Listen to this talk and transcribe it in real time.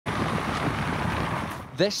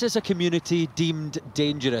This is a community deemed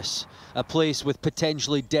dangerous, a place with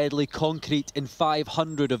potentially deadly concrete in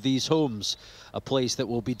 500 of these homes, a place that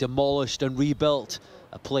will be demolished and rebuilt,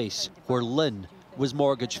 a place where Lynn was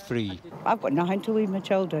mortgage-free. I've got nothing to leave my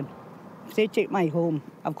children. If they take my home,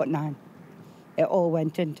 I've got nothing. It all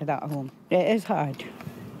went into that home. It is hard.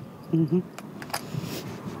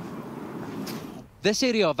 This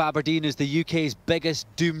area of Aberdeen is the UK's biggest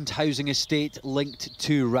doomed housing estate linked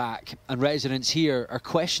to RAAC, and residents here are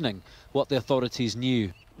questioning what the authorities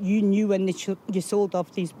knew. You knew when you sold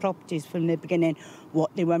off these properties from the beginning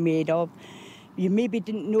what they were made of. You maybe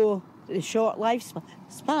didn't know the short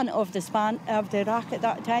lifespan of the RAAC at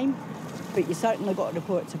that time, but you certainly got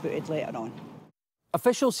reports about it later on.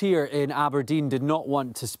 Officials here in Aberdeen did not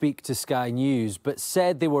want to speak to Sky News, but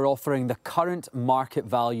said they were offering the current market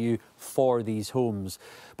value for these homes.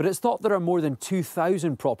 But it's thought there are more than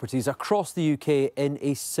 2,000 properties across the UK in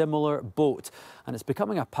a similar boat. And it's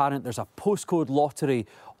becoming apparent there's a postcode lottery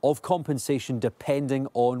of compensation depending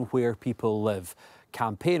on where people live.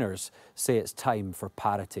 Campaigners say it's time for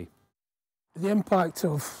parity. The impact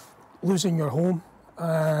of losing your home,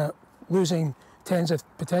 losing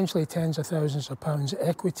potentially tens of thousands of pounds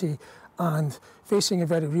equity and facing a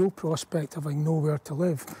very real prospect of having nowhere to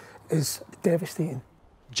live is devastating.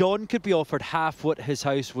 John could be offered half what his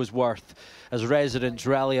house was worth as residents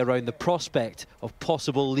rally around the prospect of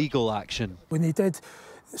possible legal action. When they did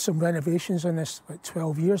some renovations on this about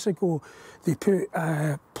 12 years ago, they put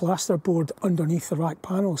plasterboard underneath the RAAC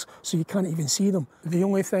panels so you can't even see them. The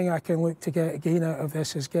only thing I can look to gain out of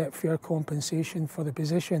this is get fair compensation for the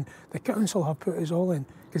position the council have put us all in,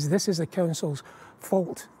 because this is the council's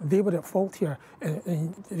fault. They were at fault here,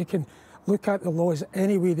 and they can look at the laws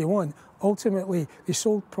any way they want. Ultimately, they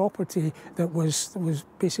sold property that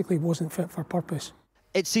basically wasn't fit for purpose.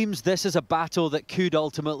 It seems this is a battle that could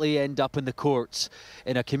ultimately end up in the courts,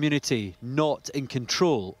 in a community not in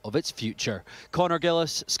control of its future. Conor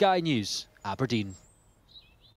Gillis, Sky News, Aberdeen.